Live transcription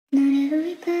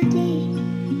Everybody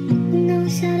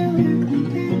knows how to work my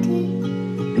body,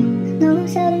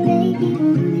 knows how to make me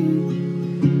want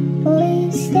it. Boy,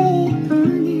 you stay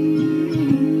on it.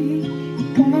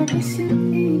 God, there's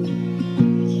something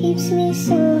that keeps me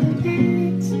so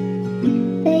relaxed.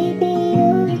 Baby,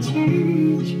 you're a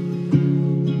challenge.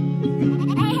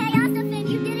 Hey, Haisofn,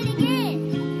 you did it again.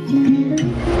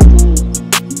 Everybody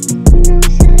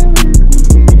knows how to work my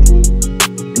body,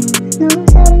 knows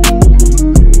how to make me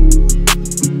want it.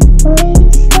 Boy, you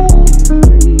stay on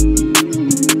it.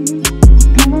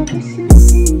 God, there's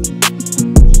something that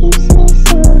keeps me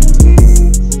so relaxed.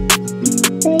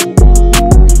 Baby,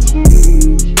 you're a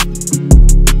challenge.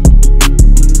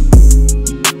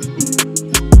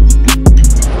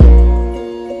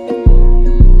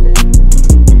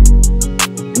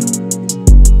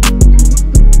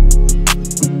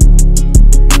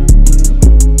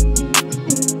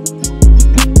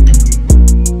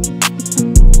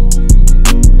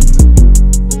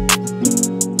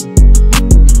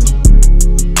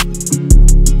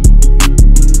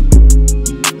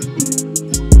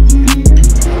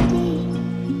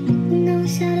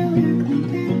 Knows how to work my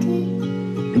body,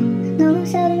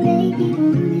 knows how to make me want